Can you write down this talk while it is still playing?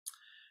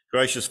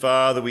Gracious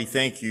Father, we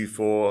thank you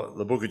for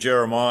the book of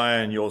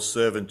Jeremiah and your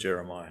servant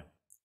Jeremiah,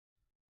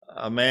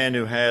 a man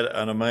who had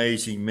an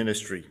amazing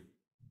ministry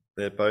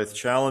that both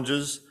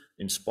challenges,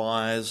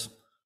 inspires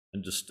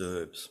and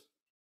disturbs.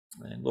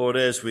 And Lord,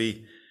 as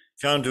we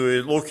come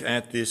to look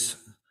at this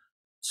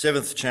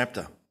 7th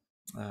chapter,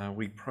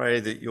 we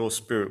pray that your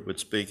Spirit would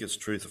speak its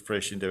truth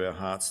afresh into our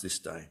hearts this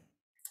day.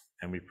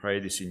 And we pray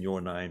this in your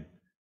name.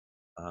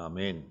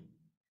 Amen.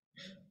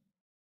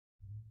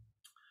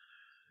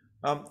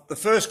 The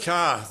first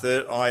car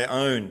that I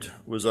owned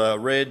was a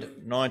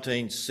red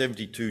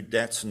 1972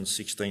 Datsun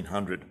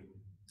 1600.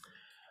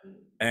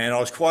 And I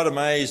was quite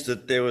amazed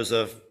that there was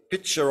a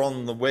picture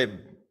on the web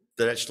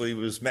that actually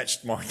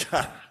matched my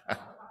car.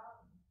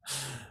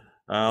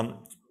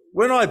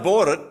 When I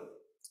bought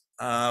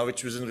it,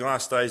 which was in the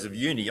last days of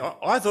uni,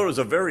 I thought it was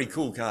a very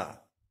cool car.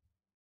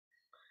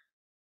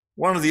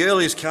 One of the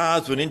earliest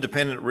cars with an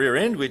independent rear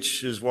end,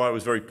 which is why it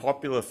was very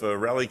popular for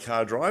rally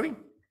car driving.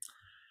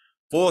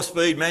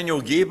 4-speed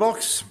manual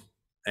gearbox,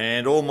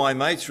 and all my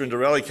mates who are into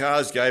rally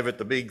cars gave it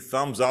the big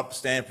thumbs up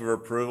stamp of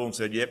approval and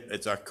said, yep,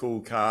 it's a cool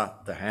car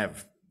to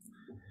have.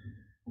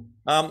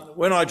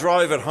 When I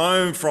drove it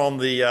home from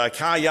the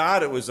car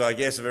yard, it was, I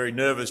guess, a very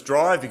nervous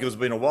drive because it's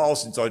been a while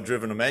since I'd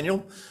driven a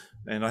manual,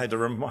 and I had to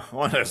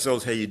remind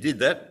ourselves how you did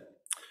that.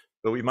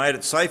 But we made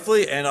it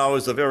safely, and I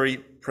was a very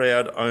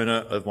proud owner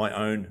of my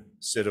own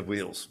set of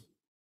wheels.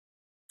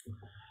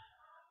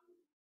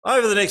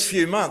 Over the next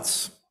few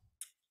months,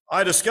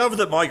 I discovered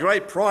that my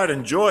great pride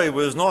and joy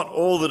was not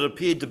all that it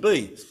appeared to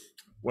be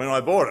when I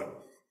bought it.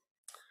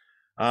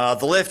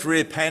 The left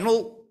rear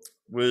panel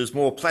was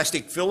more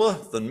plastic filler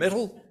than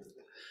metal.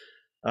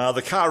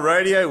 The car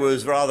radio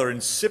was rather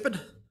insipid.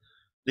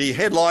 The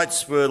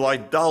headlights were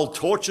like dull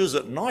torches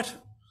at night.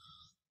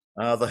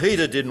 The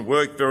heater didn't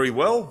work very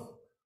well.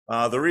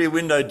 The rear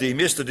window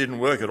demister didn't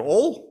work at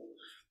all.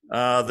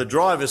 The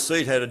driver's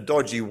seat had a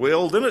dodgy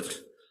weld in it,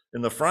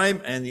 in the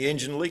frame, and the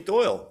engine leaked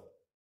oil.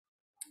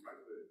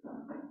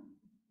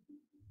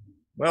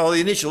 Well,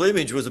 the initial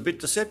image was a bit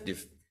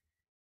deceptive.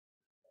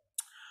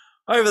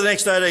 Over the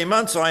next 18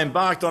 months, I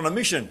embarked on a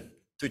mission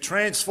to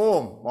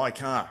transform my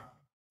car.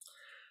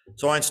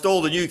 So I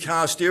installed a new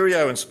car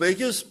stereo and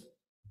speakers,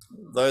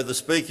 though the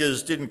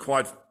speakers didn't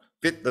quite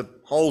fit the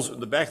holes in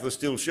the back of the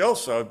steel shelf,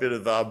 so a bit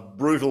of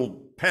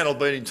brutal panel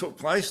beating took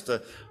place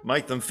to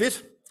make them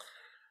fit.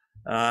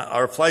 I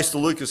replaced the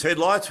Lucas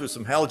headlights with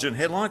some halogen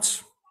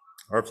headlights.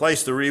 I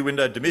replaced the rear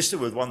window demister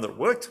with one that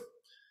worked.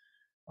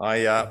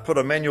 I put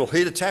a manual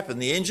heater tap in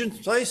the engine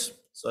place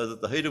so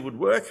that the heater would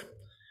work.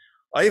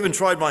 I even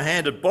tried my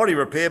hand at body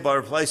repair by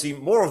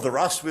replacing more of the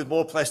rust with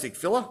more plastic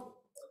filler.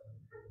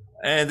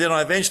 And then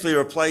I eventually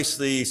replaced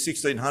the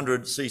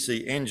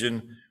 1600cc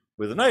engine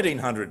with an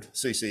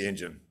 1800cc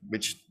engine,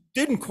 which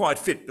didn't quite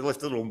fit. It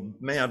left a little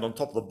mound on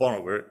top of the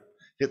bonnet where it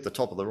hit the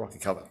top of the rocker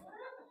cover.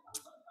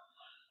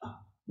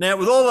 Now,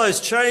 with all those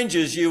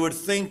changes, you would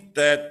think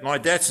that my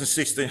Datsun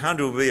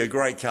 1600 would be a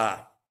great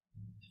car.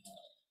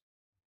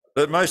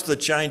 But most of the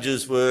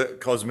changes were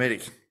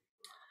cosmetic.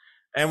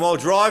 And while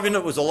driving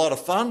it was a lot of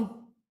fun,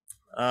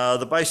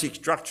 the basic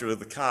structure of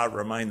the car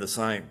remained the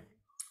same.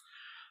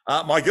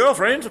 My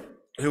girlfriend,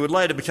 who would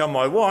later become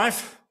my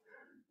wife,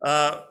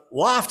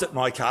 laughed at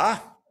my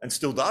car, and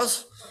still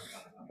does,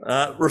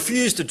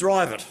 refused to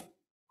drive it.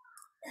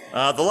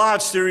 The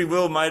large steering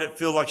wheel made it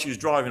feel like she was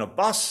driving a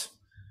bus,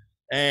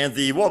 and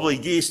the wobbly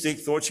gear stick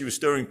thought she was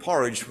stirring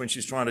porridge when she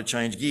was trying to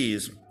change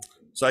gears.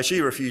 So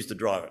she refused to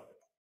drive it.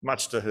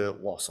 Much to her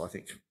loss, I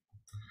think.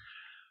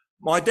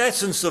 My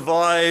Datsun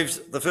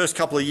survived the first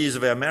couple of years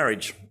of our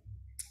marriage,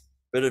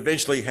 but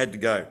eventually had to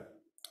go.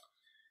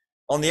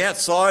 On the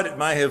outside, it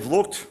may have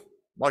looked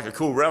like a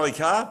cool rally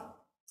car.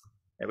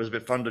 It was a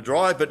bit fun to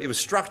drive, but it was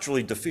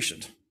structurally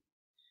deficient.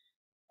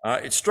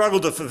 It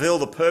struggled to fulfill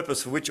the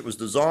purpose for which it was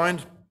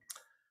designed,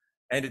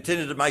 and it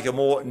tended to make a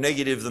more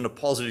negative than a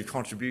positive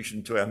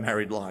contribution to our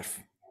married life.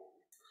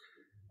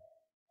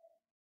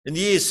 In the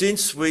years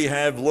since, we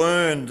have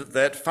learned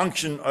that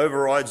function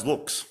overrides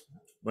looks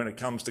when it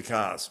comes to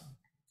cars.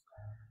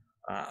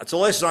 It's a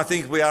lesson I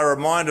think we are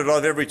reminded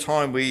of every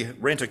time we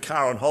rent a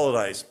car on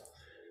holidays,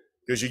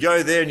 because you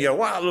go there and you go,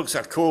 wow, it looks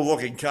a cool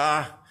looking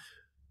car,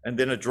 and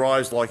then it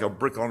drives like a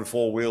brick on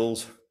 4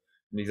 wheels,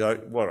 and you go,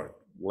 what a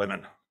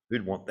lemon,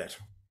 who'd want that?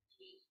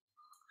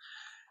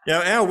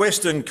 Now, our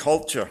Western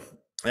culture,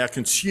 our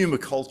consumer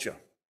culture,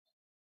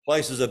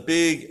 places a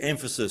big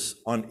emphasis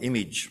on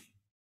image.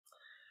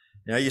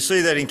 Now, you see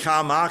that in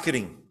car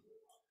marketing,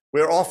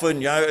 where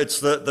often,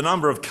 it's the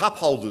number of cup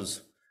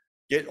holders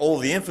get all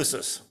the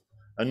emphasis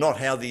and not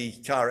how the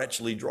car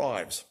actually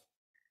drives.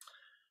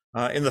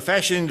 In the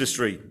fashion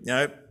industry,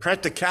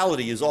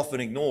 practicality is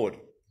often ignored,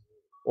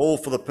 all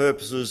for the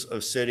purposes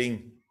of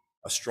setting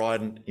a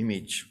strident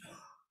image.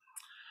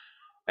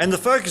 And the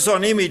focus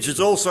on image has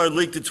also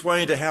leaked its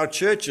way into how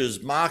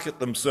churches market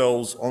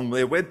themselves on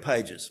their web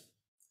pages.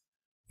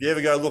 If you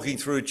ever go looking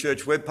through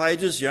church web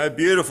pages,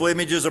 beautiful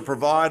images are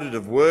provided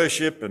of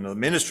worship and the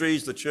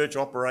ministries the church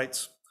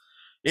operates.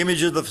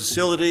 Images of the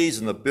facilities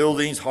and the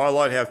buildings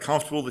highlight how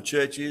comfortable the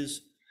church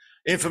is.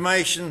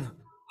 Information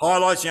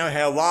highlights,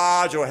 how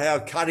large or how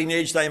cutting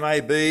edge they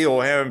may be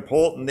or how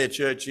important their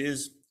church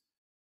is.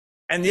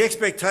 And the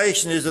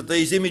expectation is that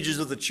these images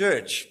of the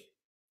church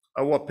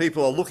are what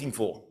people are looking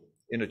for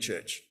in a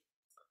church.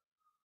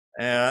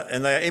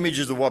 And they are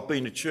images of what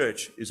being a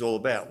church is all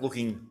about,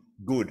 looking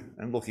good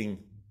and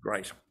looking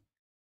great.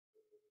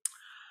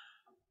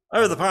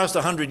 Over the past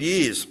 100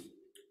 years,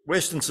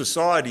 Western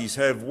societies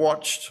have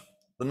watched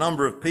the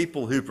number of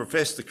people who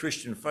profess the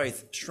Christian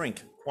faith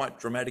shrink quite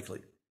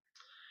dramatically.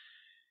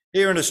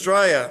 Here in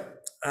Australia,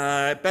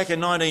 back in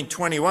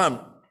 1921,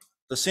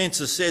 the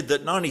census said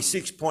that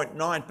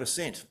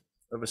 96.9%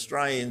 of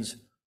Australians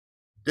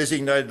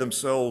designated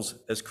themselves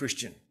as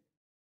Christian.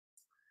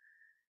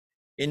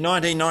 In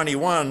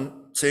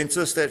 1991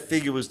 census, that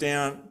figure was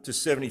down to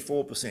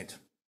 74%.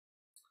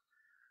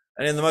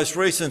 And in the most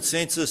recent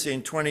census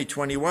in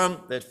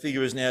 2021, that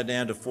figure is now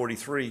down to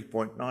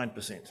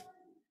 43.9%.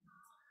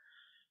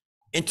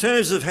 In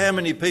terms of how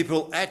many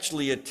people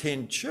actually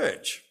attend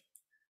church,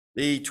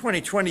 the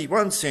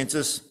 2021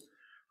 census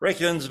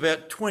reckons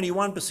about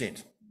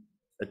 21%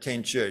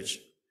 attend church.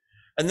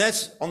 And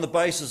that's on the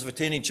basis of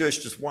attending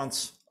church just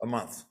once a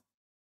month.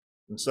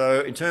 And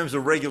so in terms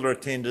of regular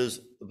attenders,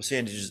 the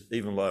percentage is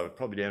even lower,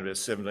 probably down to about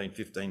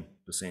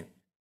 17-15%.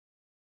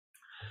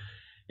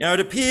 It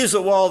appears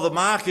that while the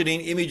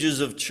marketing images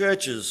of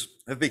churches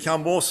have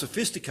become more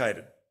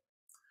sophisticated,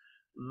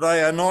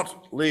 they are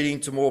not leading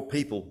to more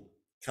people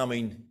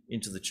coming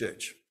into the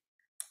church.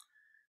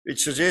 It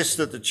suggests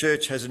that the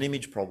church has an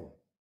image problem.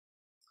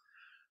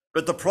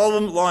 But the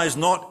problem lies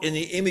not in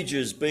the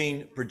images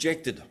being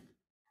projected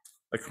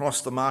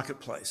across the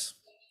marketplace.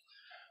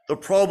 The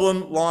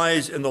problem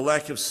lies in the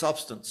lack of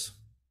substance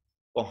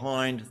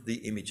behind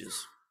the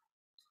images.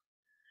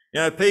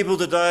 People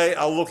today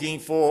are looking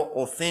for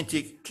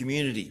authentic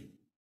community,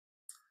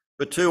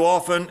 but too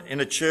often in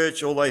a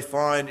church, all they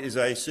find is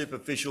a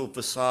superficial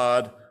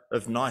facade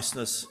of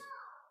niceness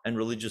and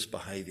religious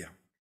behaviour.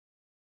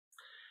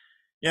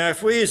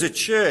 If we as a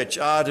church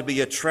are to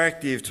be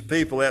attractive to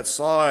people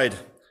outside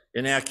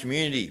in our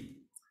community,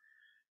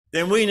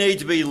 then we need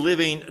to be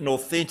living an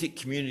authentic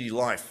community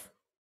life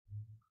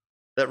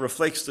that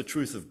reflects the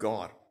truth of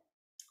God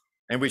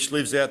and which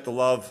lives out the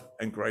love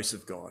and grace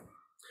of God.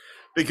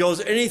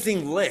 Because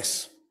anything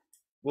less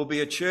will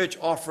be a church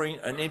offering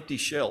an empty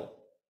shell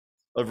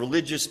of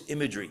religious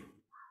imagery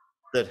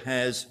that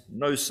has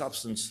no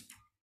substance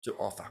to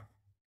offer.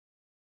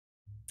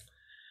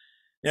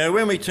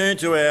 When we turn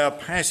to our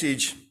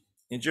passage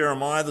in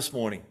Jeremiah this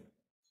morning,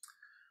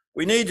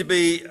 we need to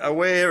be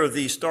aware of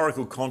the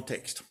historical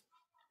context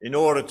in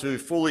order to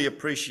fully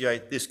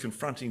appreciate this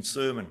confronting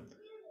sermon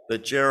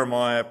that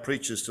Jeremiah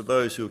preaches to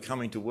those who are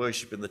coming to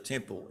worship in the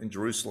temple in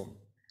Jerusalem.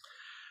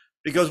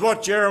 Because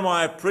what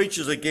Jeremiah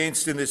preaches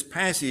against in this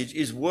passage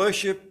is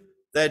worship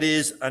that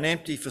is an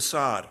empty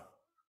facade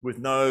with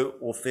no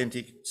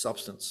authentic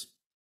substance.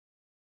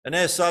 And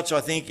as such,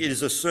 I think it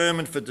is a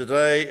sermon for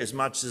today as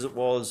much as it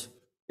was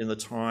in the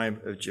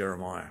time of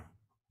Jeremiah.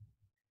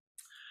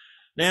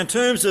 Now, in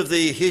terms of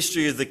the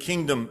history of the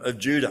kingdom of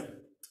Judah,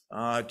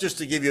 just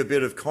to give you a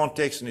bit of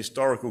context and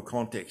historical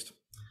context,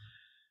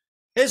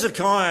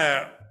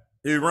 Hezekiah,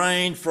 who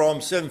reigned from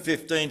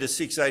 715 to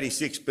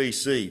 686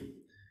 BC,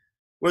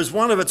 was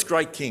one of its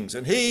great kings,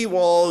 and he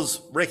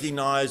was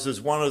recognised as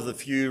one of the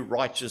few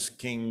righteous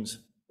kings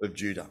of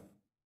Judah.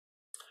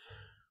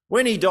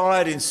 When he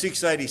died in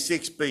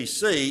 686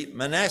 BC,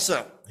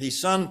 Manasseh, his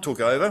son, took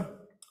over.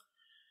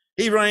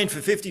 He reigned for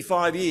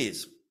 55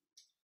 years.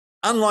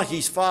 Unlike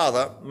his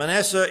father,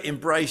 Manasseh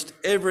embraced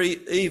every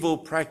evil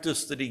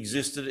practice that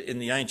existed in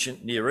the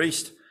ancient Near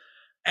East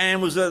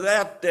and was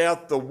without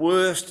doubt the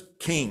worst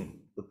king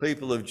the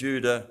people of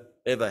Judah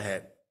ever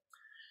had.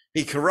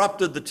 He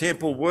corrupted the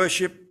temple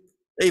worship,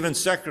 even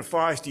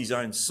sacrificed his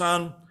own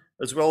son,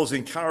 as well as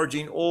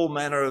encouraging all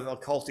manner of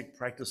occultic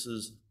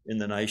practices in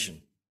the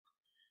nation.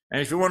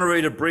 And if you want to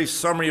read a brief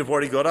summary of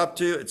what he got up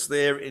to, it's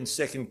there in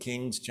 2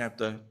 Kings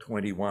chapter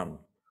 21.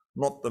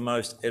 Not the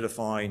most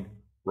edifying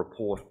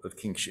report of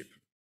kingship.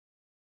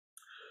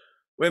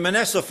 When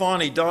Manasseh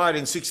finally died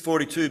in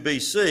 642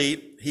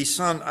 BC, his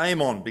son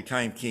Amon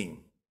became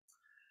king.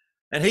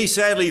 And he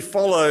sadly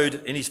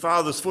followed in his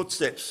father's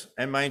footsteps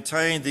and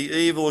maintained the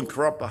evil and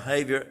corrupt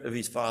behaviour of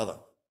his father.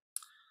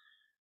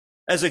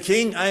 As a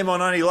king,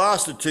 Amon only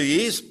lasted 2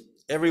 years.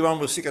 Everyone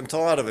was sick and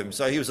tired of him,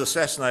 so he was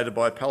assassinated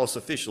by palace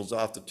officials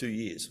after 2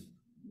 years.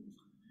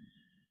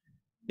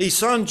 His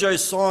son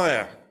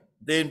Josiah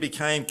then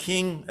became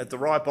king at the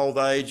ripe old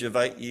age of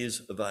 8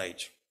 years of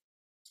age.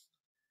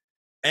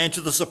 And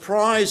to the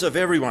surprise of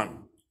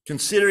everyone,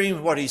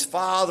 considering what his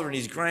father and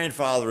his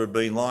grandfather had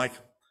been like,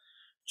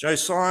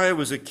 Josiah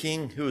was a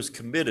king who was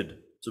committed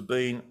to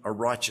being a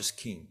righteous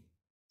king.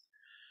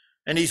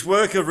 And his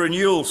work of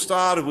renewal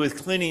started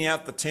with cleaning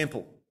out the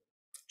temple,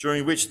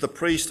 during which the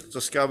priest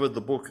discovered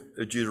the book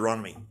of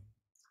Deuteronomy.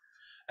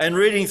 And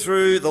reading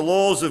through the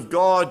laws of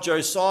God,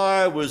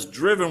 Josiah was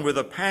driven with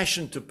a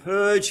passion to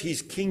purge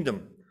his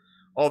kingdom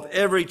of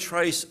every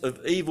trace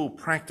of evil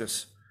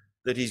practice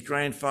that his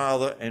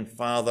grandfather and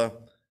father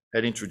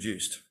had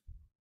introduced.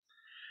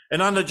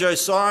 And under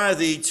Josiah,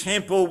 the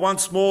temple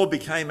once more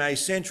became a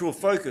central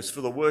focus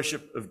for the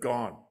worship of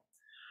God.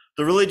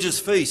 The religious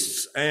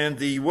feasts and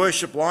the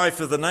worship life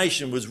of the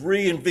nation was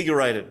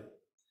reinvigorated.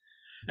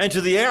 And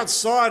to the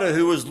outsider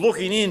who was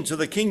looking into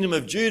the kingdom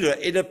of Judah,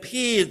 it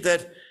appeared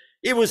that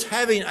it was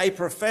having a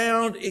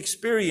profound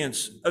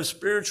experience of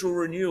spiritual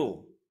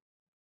renewal.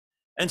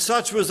 And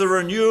such was the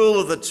renewal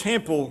of the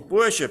temple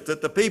worship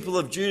that the people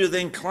of Judah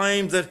then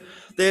claimed that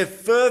their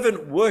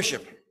fervent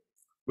worship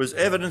was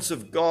evidence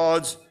of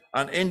God's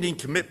unending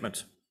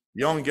commitment,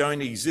 the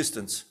ongoing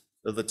existence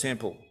of the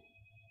temple.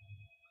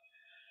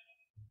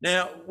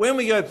 Now, when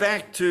we go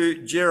back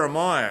to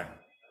Jeremiah,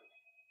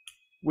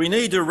 we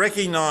need to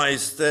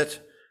recognise that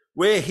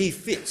where he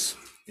fits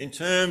in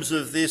terms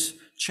of this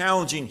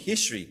challenging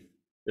history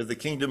of the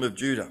kingdom of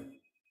Judah.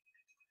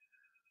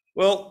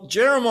 Well,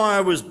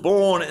 Jeremiah was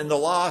born in the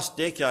last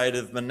decade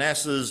of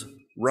Manasseh's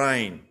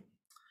reign.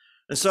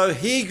 And so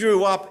he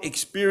grew up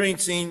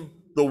experiencing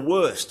the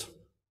worst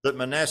that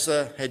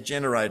Manasseh had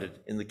generated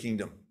in the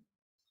kingdom.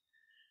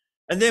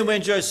 And then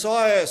when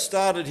Josiah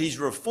started his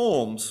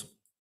reforms,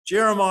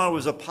 Jeremiah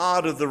was a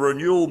part of the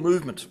renewal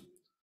movement,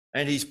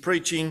 and his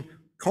preaching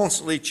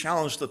constantly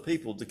challenged the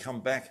people to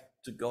come back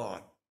to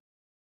God.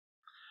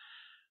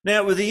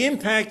 Now, with the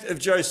impact of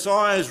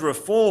Josiah's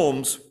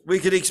reforms, we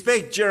could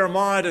expect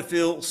Jeremiah to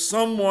feel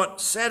somewhat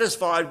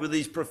satisfied with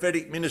his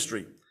prophetic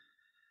ministry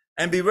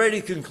and be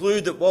ready to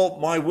conclude that, well,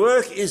 my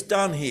work is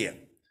done here.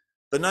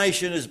 The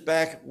nation is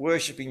back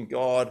worshipping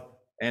God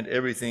and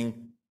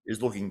everything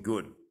is looking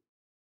good.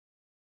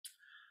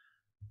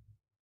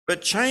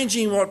 But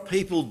changing what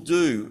people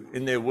do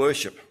in their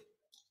worship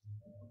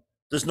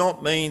does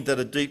not mean that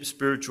a deep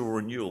spiritual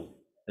renewal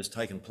has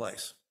taken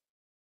place.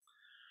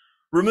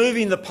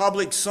 Removing the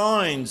public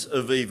signs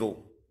of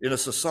evil in a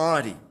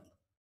society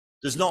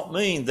does not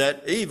mean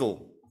that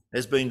evil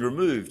has been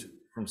removed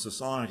from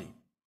society.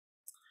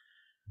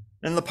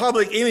 And the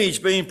public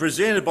image being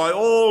presented by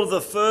all of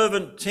the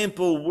fervent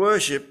temple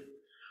worship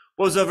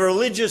was of a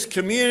religious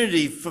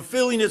community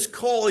fulfilling its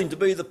calling to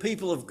be the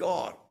people of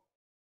God.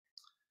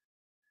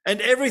 And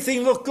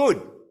everything looked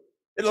good.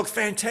 It looked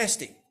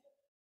fantastic.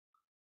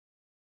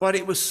 But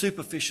it was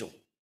superficial.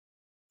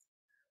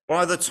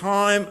 By the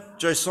time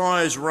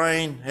Josiah's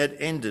reign had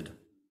ended,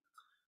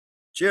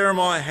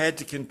 Jeremiah had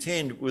to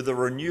contend with a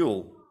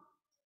renewal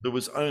that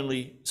was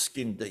only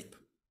skin deep.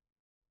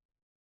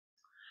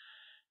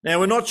 Now,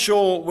 we're not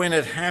sure when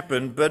it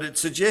happened, but it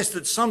suggests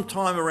that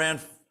sometime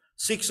around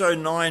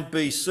 609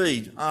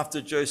 BC,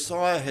 after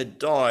Josiah had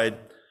died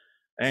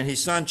and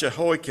his son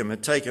Jehoiakim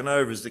had taken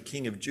over as the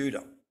king of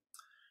Judah,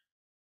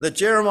 that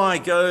Jeremiah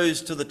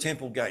goes to the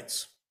temple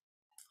gates.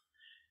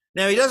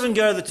 Now, he doesn't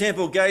go to the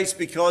temple gates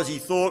because he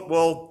thought,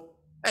 well,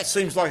 that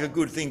seems like a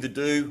good thing to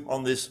do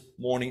on this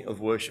morning of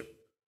worship.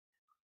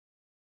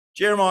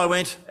 Jeremiah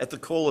went at the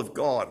call of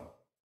God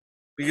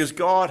because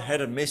God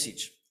had a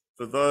message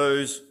for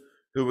those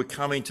who were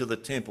coming to the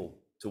temple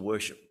to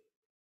worship.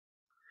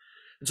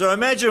 And so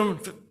imagine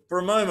for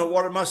a moment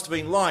what it must have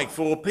been like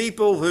for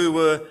people who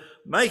were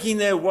making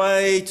their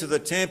way to the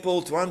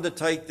temple to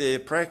undertake their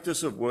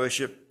practice of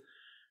worship.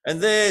 And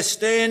there,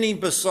 standing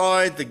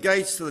beside the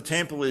gates to the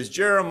temple, is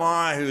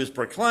Jeremiah, who is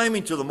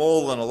proclaiming to them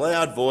all in a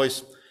loud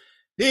voice,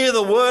 "Hear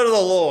the word of the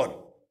Lord.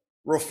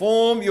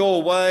 Reform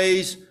your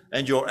ways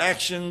and your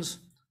actions,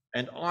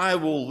 and I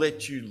will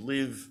let you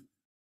live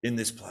in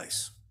this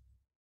place."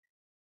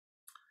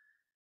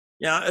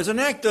 Now, as an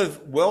act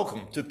of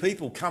welcome to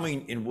people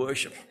coming in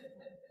worship,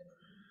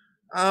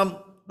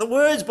 the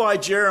words by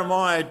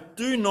Jeremiah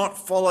do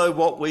not follow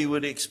what we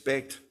would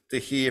expect to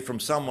hear from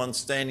someone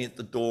standing at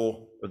the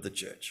door of the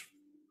church.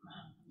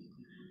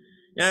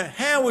 Now,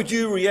 how would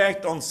you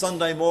react on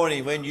Sunday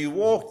morning when you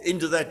walked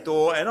into that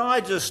door and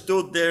I just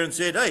stood there and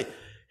said, "Hey,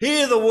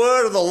 hear the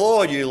word of the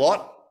Lord, you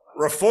lot.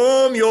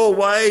 Reform your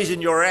ways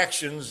and your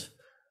actions,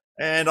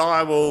 and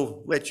I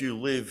will let you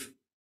live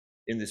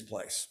in this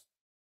place"?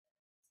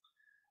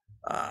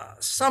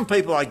 Some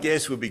people, I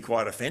guess, would be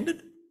quite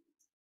offended,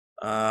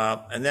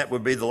 and that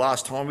would be the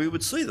last time we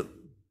would see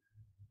them.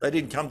 They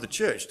didn't come to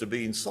church to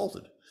be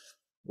insulted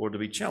or to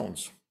be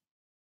challenged.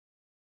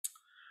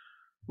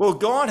 Well,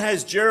 God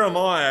has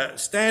Jeremiah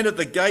stand at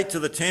the gate to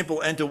the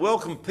temple and to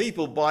welcome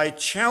people by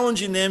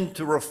challenging them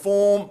to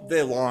reform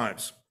their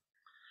lives,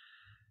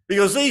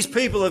 because these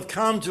people have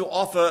come to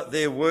offer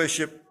their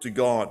worship to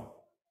God.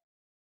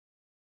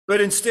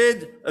 But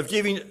instead of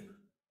giving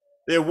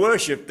their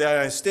worship, they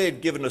are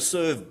instead given to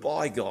serve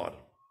by God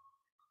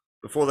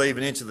before they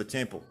even enter the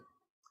temple.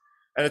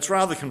 And it's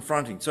rather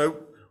confronting.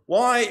 So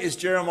why is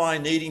Jeremiah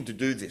needing to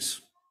do this?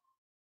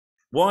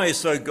 Why is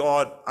so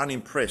God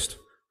unimpressed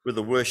with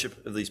the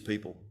worship of these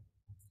people?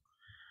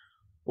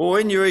 Well,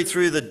 when you read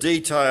through the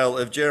detail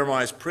of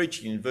Jeremiah's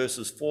preaching in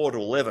verses 4 to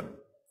 11,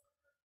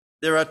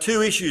 there are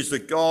two issues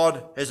that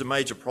God has a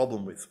major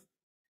problem with.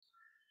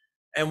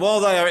 And while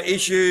they are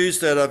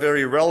issues that are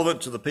very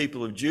relevant to the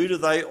people of Judah,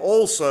 they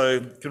also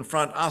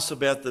confront us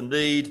about the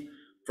need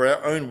for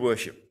our own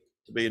worship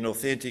to be an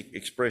authentic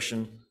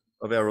expression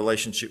of our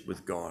relationship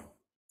with God.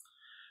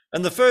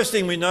 And the first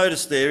thing we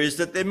notice there is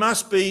that there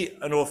must be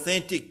an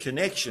authentic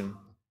connection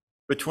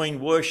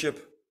between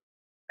worship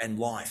and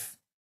life.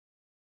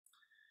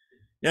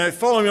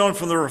 Following on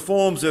from the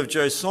reforms of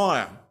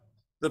Josiah,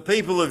 the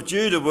people of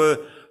Judah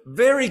were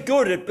very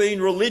good at being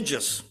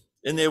religious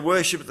in their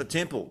worship at the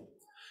temple.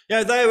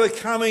 They were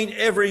coming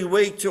every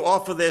week to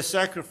offer their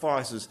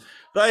sacrifices.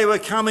 They were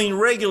coming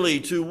regularly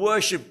to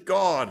worship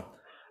God.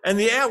 And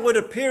the outward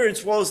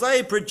appearance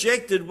they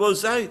projected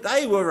was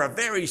they were a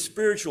very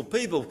spiritual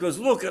people, because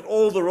look at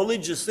all the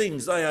religious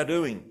things they are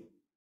doing.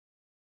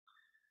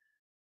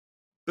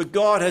 But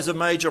God has a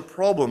major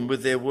problem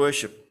with their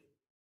worship.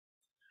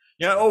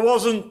 It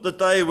wasn't that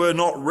they were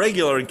not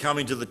regular in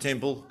coming to the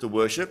temple to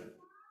worship.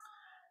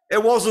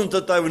 It wasn't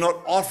that they were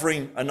not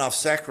offering enough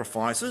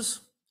sacrifices.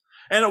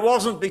 And it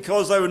wasn't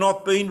because they were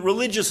not being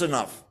religious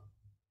enough.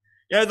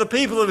 The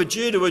people of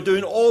Judah were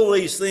doing all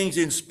these things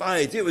in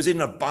spades. It was in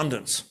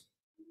abundance.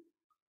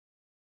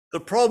 The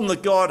problem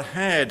that God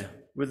had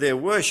with their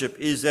worship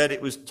is that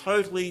it was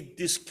totally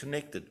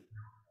disconnected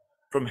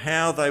from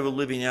how they were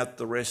living out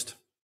the rest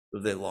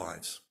of their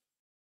lives.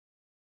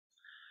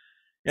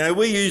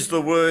 We use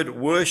the word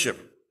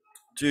worship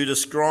to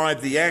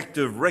describe the act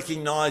of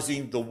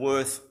recognising the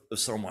worth of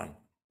someone.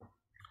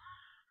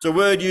 It's a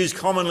word used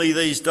commonly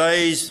these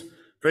days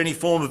for any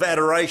form of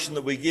adoration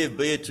that we give,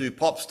 be it to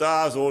pop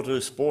stars or to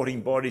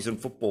sporting bodies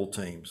and football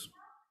teams.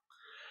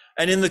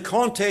 And in the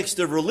context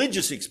of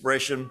religious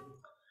expression,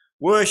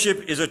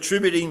 worship is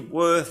attributing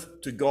worth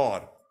to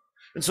God.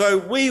 And so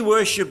we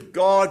worship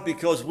God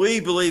because we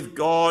believe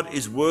God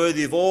is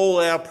worthy of all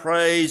our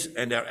praise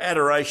and our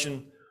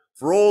adoration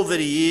for all that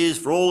he is,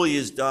 for all he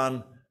has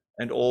done,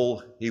 and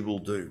all he will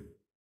do.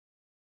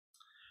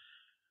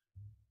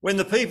 When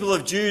the people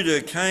of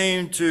Judah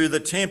came to the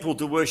temple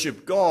to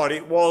worship God,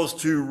 it was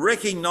to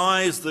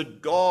recognise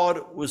that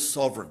God was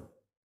sovereign.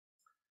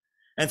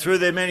 And through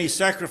their many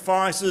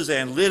sacrifices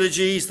and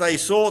liturgies, they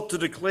sought to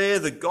declare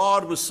that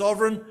God was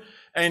sovereign,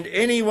 and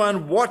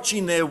anyone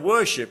watching their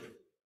worship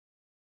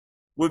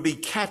would be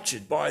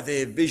captured by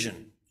their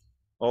vision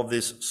of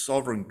this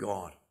sovereign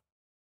God.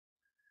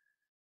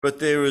 But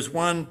there is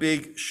one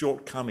big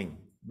shortcoming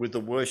with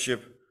the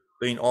worship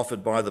being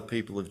offered by the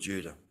people of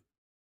Judah.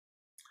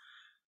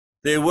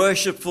 Their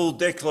worshipful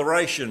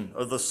declaration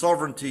of the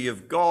sovereignty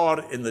of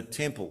God in the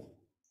temple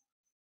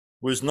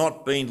was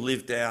not being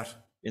lived out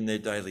in their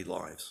daily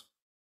lives.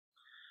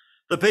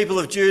 The people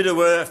of Judah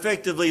were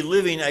effectively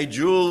living a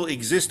dual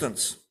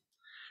existence.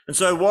 And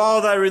so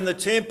while they were in the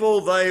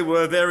temple, they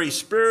were very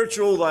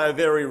spiritual, they were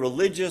very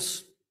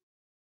religious.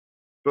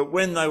 But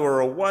when they were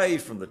away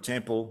from the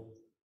temple,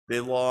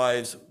 their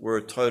lives were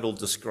a total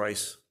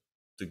disgrace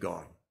to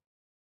God.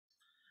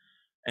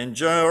 And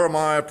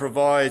Jeremiah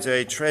provides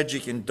a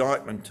tragic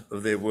indictment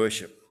of their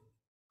worship.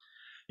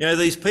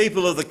 These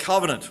people of the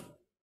covenant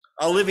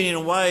are living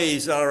in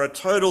ways that are a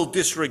total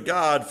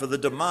disregard for the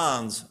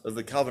demands of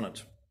the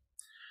covenant.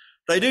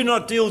 They do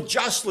not deal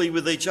justly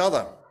with each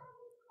other.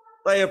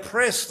 They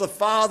oppress the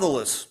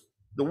fatherless,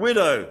 the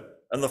widow,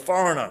 and the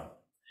foreigner.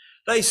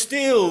 They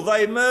steal,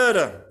 they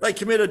murder, they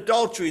commit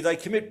adultery, they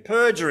commit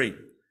perjury.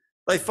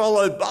 They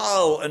follow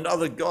Baal and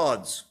other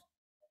gods.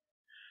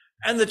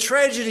 And the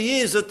tragedy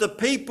is that the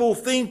people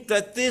think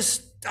that this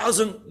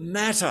doesn't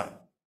matter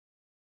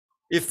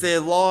if their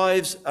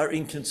lives are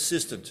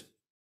inconsistent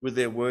with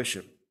their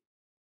worship.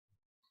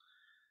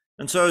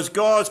 And so as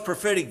God's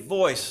prophetic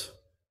voice,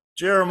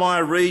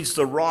 Jeremiah reads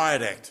the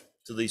riot act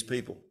to these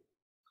people.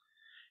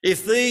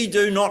 If they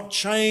do not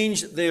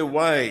change their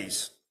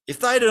ways, if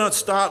they do not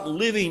start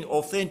living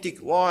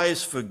authentic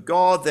lives for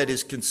God that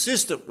is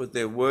consistent with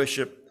their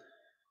worship,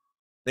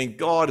 then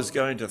God is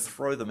going to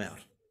throw them out.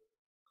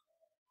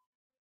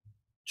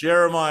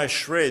 Jeremiah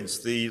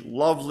shreds the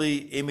lovely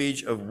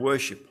image of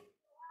worship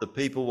the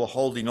people were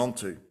holding on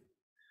to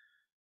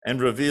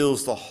and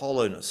reveals the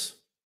hollowness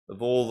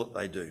of all that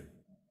they do.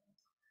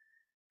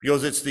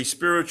 Because it's the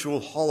spiritual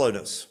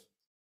hollowness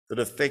that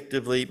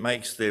effectively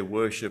makes their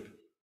worship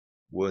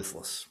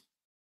worthless.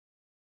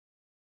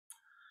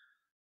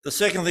 The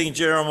second thing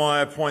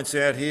Jeremiah points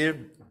out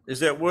here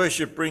is that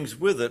worship brings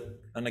with it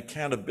an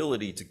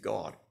accountability to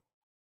God.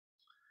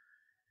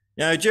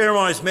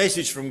 Jeremiah's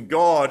message from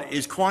God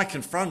is quite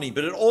confronting,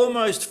 but it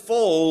almost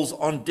falls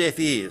on deaf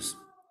ears.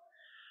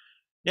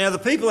 The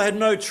people had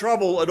no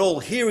trouble at all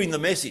hearing the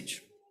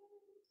message,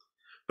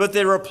 but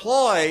their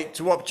reply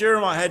to what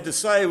Jeremiah had to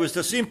say was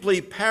to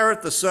simply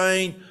parrot the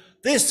saying,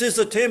 "This is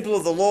the temple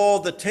of the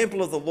Lord, the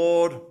temple of the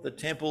Lord, the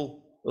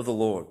temple of the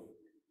Lord."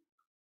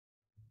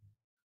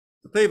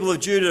 The people of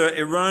Judah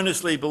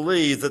erroneously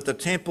believed that the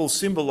temple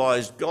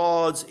symbolized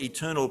God's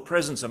eternal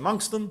presence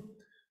amongst them,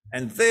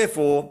 and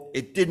therefore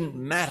it didn't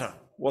matter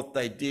what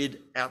they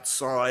did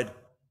outside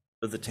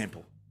of the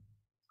temple.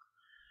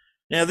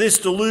 This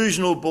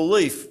delusional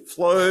belief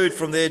flowed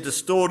from their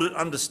distorted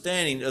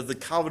understanding of the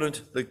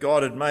covenant that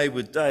God had made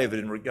with David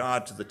in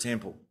regard to the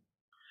temple.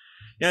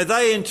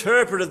 They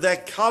interpreted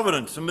that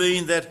covenant to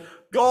mean that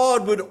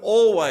God would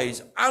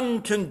always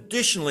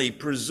unconditionally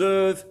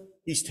preserve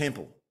his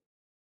temple.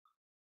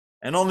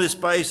 And on this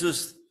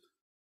basis,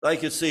 they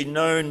could see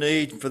no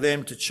need for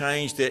them to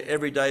change their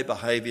everyday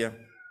behaviour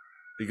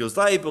because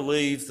they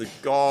believed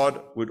that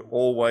God would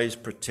always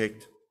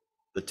protect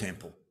the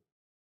temple.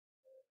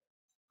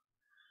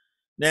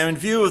 Now, in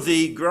view of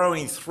the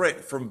growing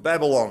threat from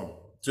Babylon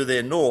to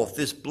their north,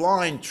 this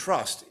blind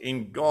trust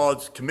in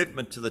God's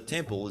commitment to the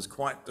temple is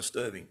quite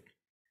disturbing.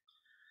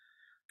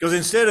 Because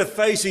instead of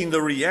facing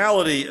the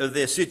reality of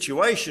their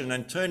situation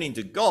and turning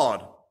to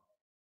God,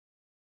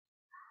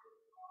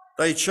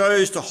 they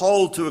chose to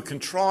hold to a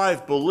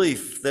contrived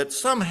belief that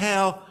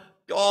somehow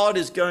God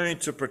is going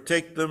to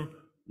protect them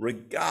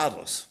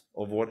regardless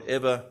of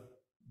whatever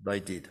they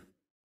did.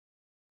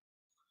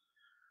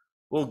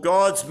 Well,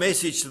 God's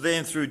message to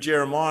them through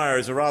Jeremiah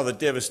is a rather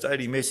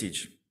devastating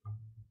message.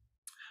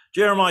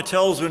 Jeremiah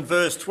tells them in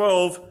verse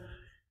 12,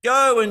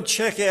 "Go and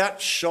check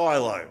out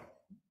Shiloh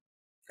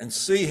and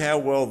see how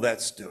well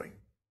that's doing."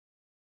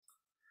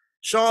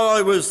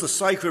 Shiloh was the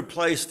sacred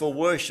place for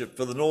worship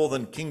for the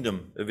northern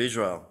kingdom of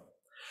Israel.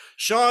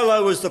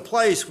 Shiloh was the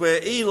place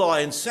where Eli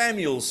and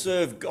Samuel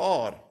served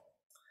God.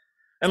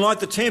 And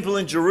like the temple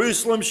in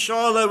Jerusalem,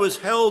 Shiloh was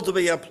held to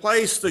be a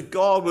place that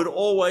God would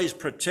always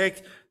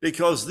protect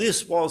because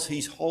this was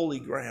his holy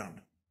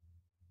ground.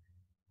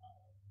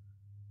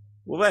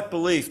 Well, that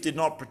belief did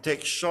not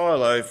protect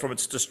Shiloh from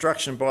its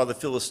destruction by the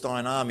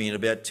Philistine army in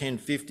about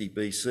 1050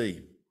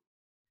 BC.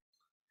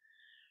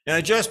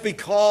 Now, just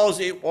because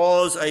it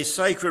was a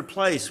sacred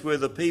place where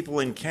the people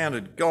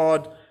encountered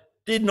God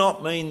did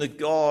not mean that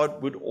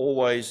God would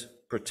always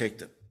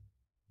protect it.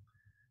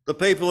 The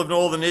people of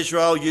northern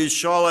Israel used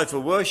Shiloh for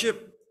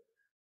worship,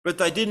 but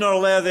they did not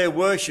allow their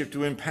worship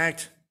to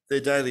impact their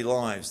daily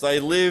lives. They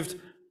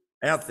lived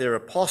out their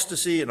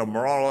apostasy and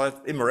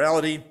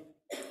immorality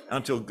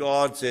until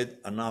God said,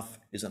 "Enough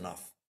is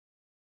enough."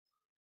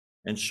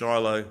 And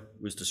Shiloh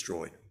was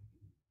destroyed.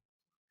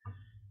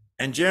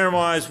 And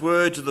Jeremiah's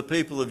word to the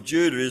people of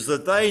Judah is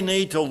that they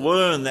need to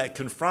learn that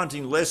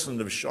confronting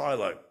lesson of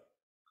Shiloh.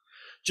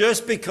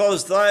 Just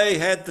because they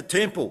had the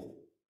temple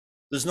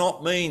does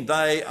not mean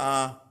they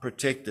are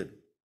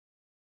protected,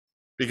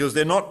 because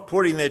they're not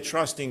putting their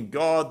trust in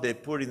God, they're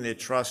putting their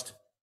trust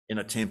in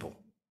a temple,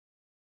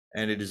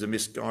 and it is a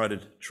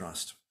misguided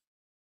trust.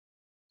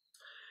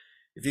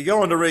 If you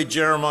go on to read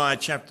Jeremiah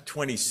chapter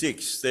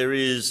 26, there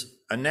is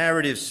a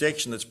narrative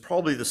section that's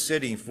probably the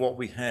setting for what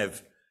we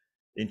have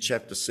in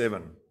chapter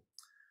 7.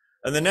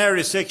 And the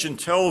narrative section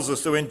tells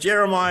us that when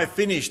Jeremiah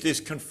finished this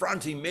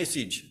confronting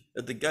message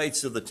at the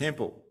gates of the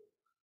temple,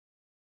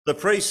 the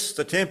priests,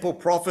 the temple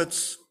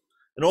prophets,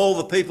 and all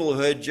the people who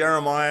heard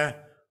Jeremiah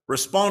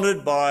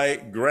responded by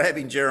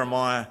grabbing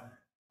Jeremiah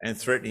and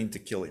threatening to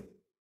kill him.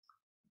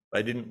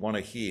 They didn't want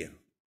to hear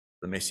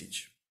the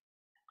message.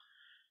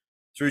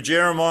 Through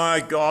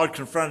Jeremiah, God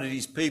confronted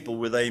his people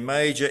with a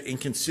major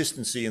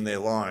inconsistency in their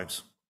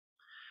lives.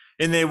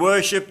 In their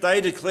worship, they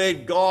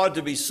declared God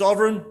to be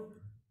sovereign,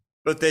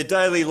 but their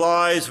daily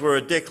lives were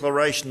a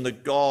declaration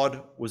that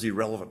God was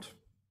irrelevant.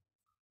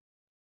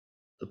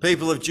 The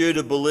people of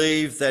Judah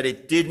believed that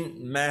it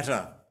didn't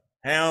matter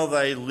how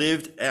they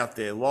lived out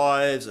their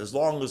lives as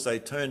long as they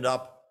turned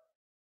up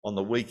on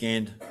the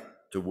weekend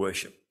to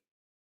worship.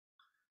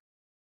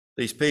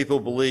 These people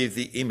believed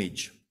the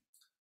image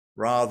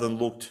rather than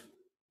looked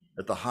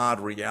at the hard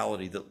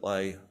reality that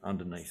lay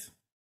underneath.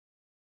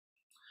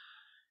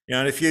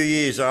 In a few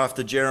years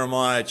after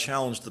Jeremiah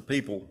challenged the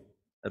people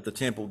at the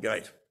temple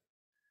gate,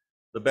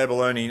 the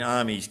Babylonian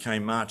armies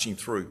came marching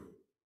through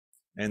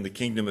and the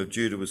kingdom of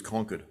Judah was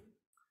conquered.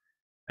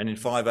 And in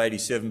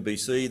 587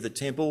 BC, the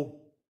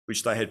temple,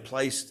 which they had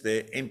placed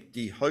their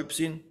empty hopes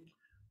in,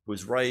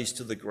 was razed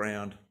to the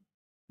ground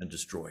and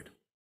destroyed.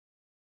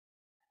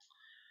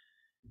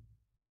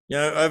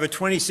 Over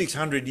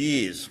 2,600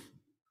 years,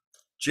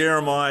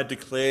 Jeremiah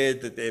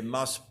declared that there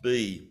must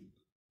be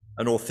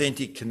an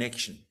authentic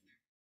connection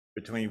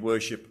between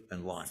worship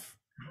and life.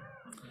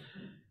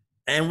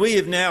 And we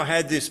have now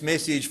had this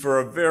message for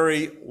a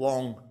very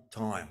long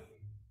time,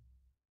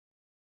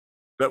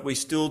 but we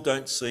still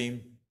don't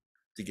seem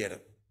to get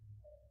it.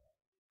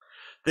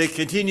 There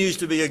continues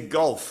to be a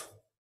gulf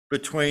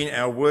between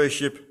our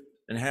worship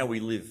and how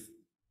we live.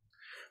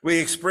 We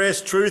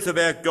express truth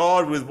about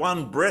God with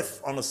one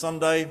breath on a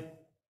Sunday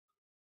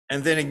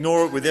and then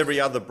ignore it with every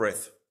other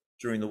breath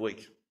during the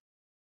week.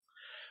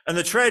 And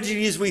the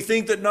tragedy is we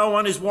think that no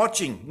one is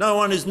watching, no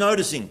one is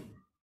noticing,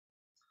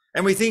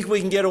 and we think we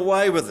can get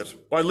away with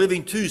it by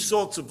living two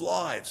sorts of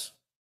lives.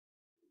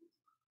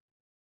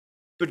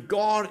 But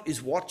God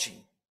is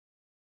watching,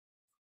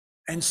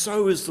 and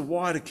so is the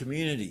wider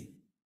community.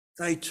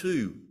 They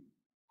too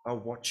are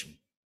watching.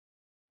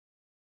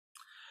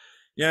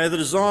 The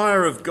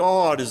desire of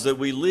God is that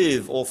we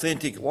live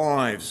authentic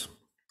lives.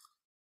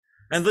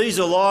 And these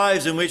are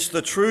lives in which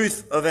the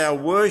truth of our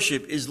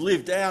worship is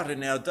lived out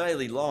in our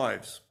daily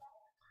lives.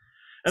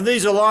 And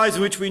these are lives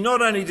in which we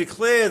not only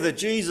declare that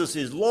Jesus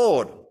is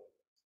Lord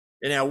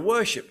in our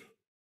worship,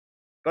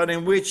 but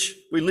in which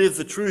we live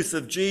the truth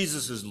of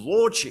Jesus'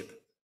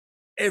 lordship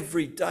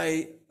every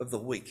day of the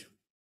week.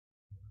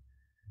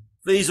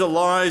 These are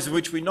lives in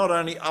which we not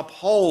only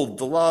uphold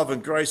the love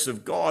and grace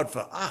of God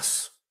for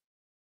us,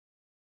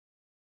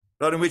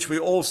 but in which we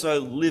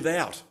also live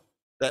out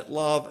that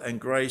love and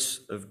grace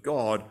of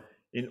God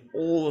in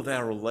all of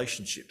our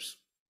relationships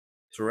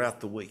throughout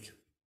the week.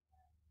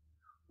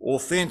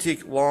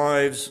 Authentic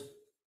lives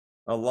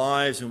are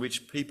lives in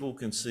which people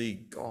can see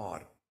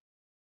God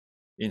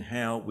in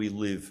how we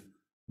live,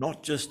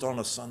 not just on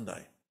a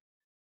Sunday,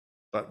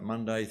 but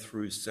Monday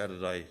through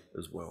Saturday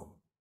as well.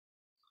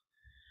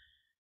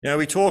 Now,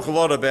 we talk a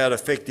lot about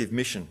effective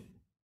mission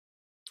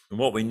and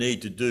what we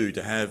need to do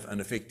to have an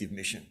effective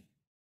mission.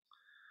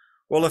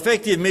 Well,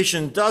 effective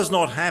mission does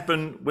not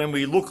happen when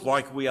we look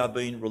like we are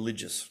being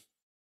religious.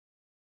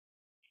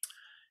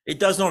 It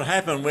does not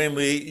happen when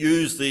we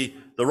use the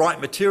right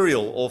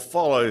material or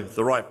follow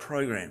the right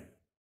program.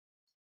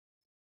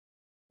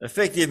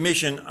 Effective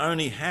mission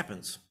only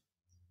happens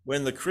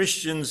when the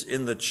Christians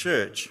in the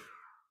church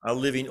are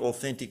living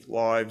authentic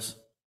lives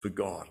for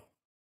God.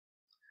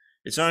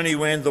 It's only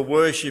when the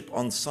worship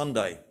on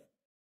Sunday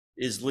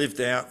is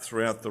lived out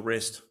throughout the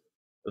rest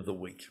of the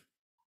week.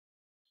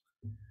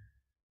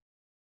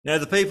 Now,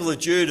 the people of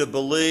Judah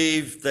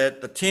believed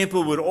that the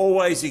temple would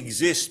always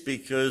exist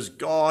because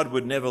God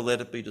would never let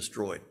it be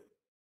destroyed.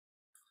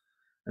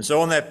 And so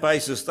on that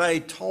basis, they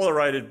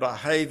tolerated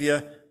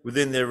behaviour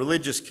within their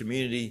religious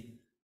community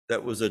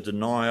that was a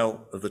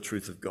denial of the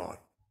truth of God.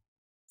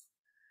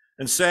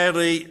 And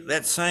sadly,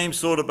 that same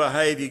sort of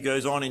behaviour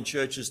goes on in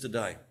churches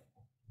today,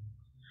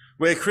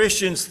 where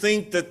Christians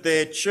think that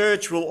their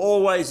church will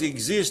always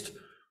exist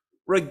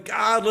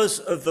regardless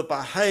of the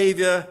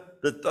behaviour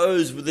that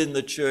those within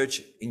the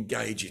church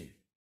engage in.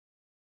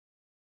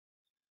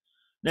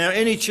 Now,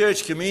 any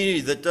church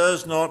community that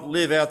does not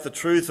live out the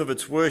truth of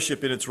its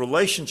worship in its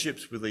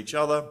relationships with each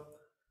other,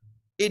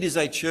 it is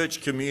a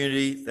church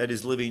community that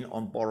is living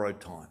on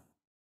borrowed time.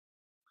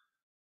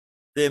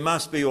 There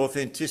must be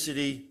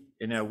authenticity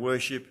in our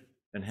worship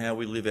and how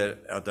we live out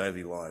our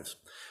daily lives,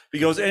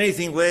 because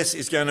anything less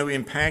is going to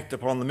impact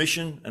upon the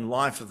mission and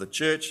life of the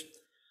church,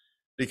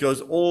 because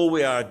all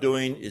we are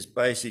doing is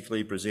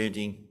basically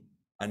presenting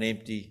an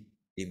empty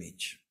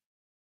image.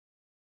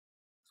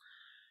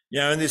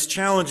 You know, in this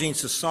challenging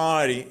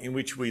society in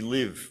which we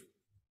live,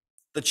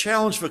 the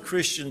challenge for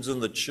Christians in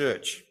the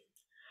church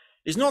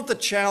is not the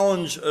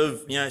challenge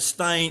of,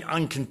 staying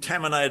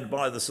uncontaminated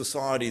by the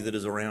society that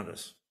is around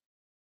us.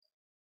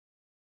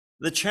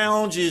 The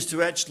challenge is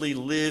to actually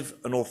live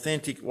an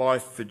authentic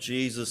life for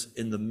Jesus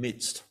in the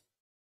midst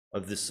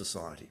of this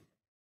society.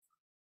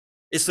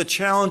 It's the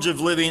challenge of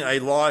living a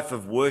life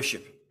of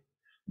worship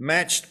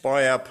matched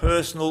by our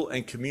personal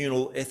and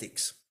communal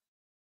ethics.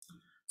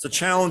 It's a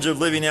challenge of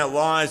living out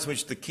lives in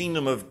which the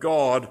kingdom of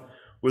God,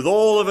 with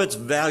all of its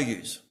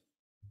values,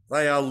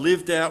 they are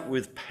lived out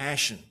with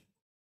passion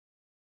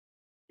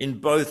in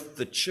both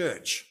the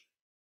church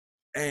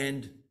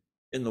and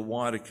in the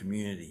wider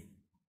community.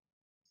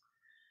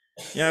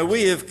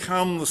 We have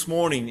come this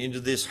morning into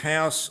this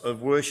house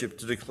of worship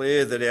to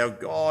declare that our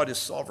God is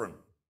sovereign,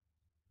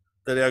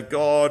 that our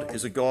God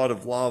is a God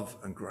of love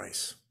and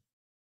grace.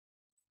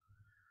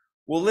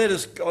 Well, let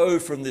us go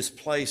from this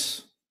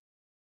place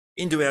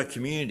into our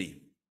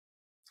community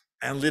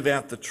and live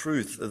out the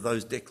truth of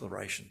those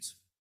declarations.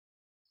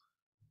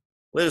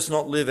 Let us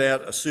not live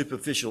out a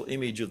superficial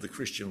image of the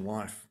Christian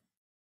life,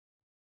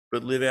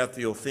 but live out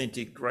the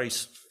authentic,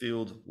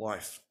 grace-filled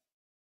life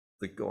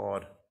that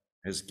God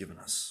has given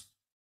us.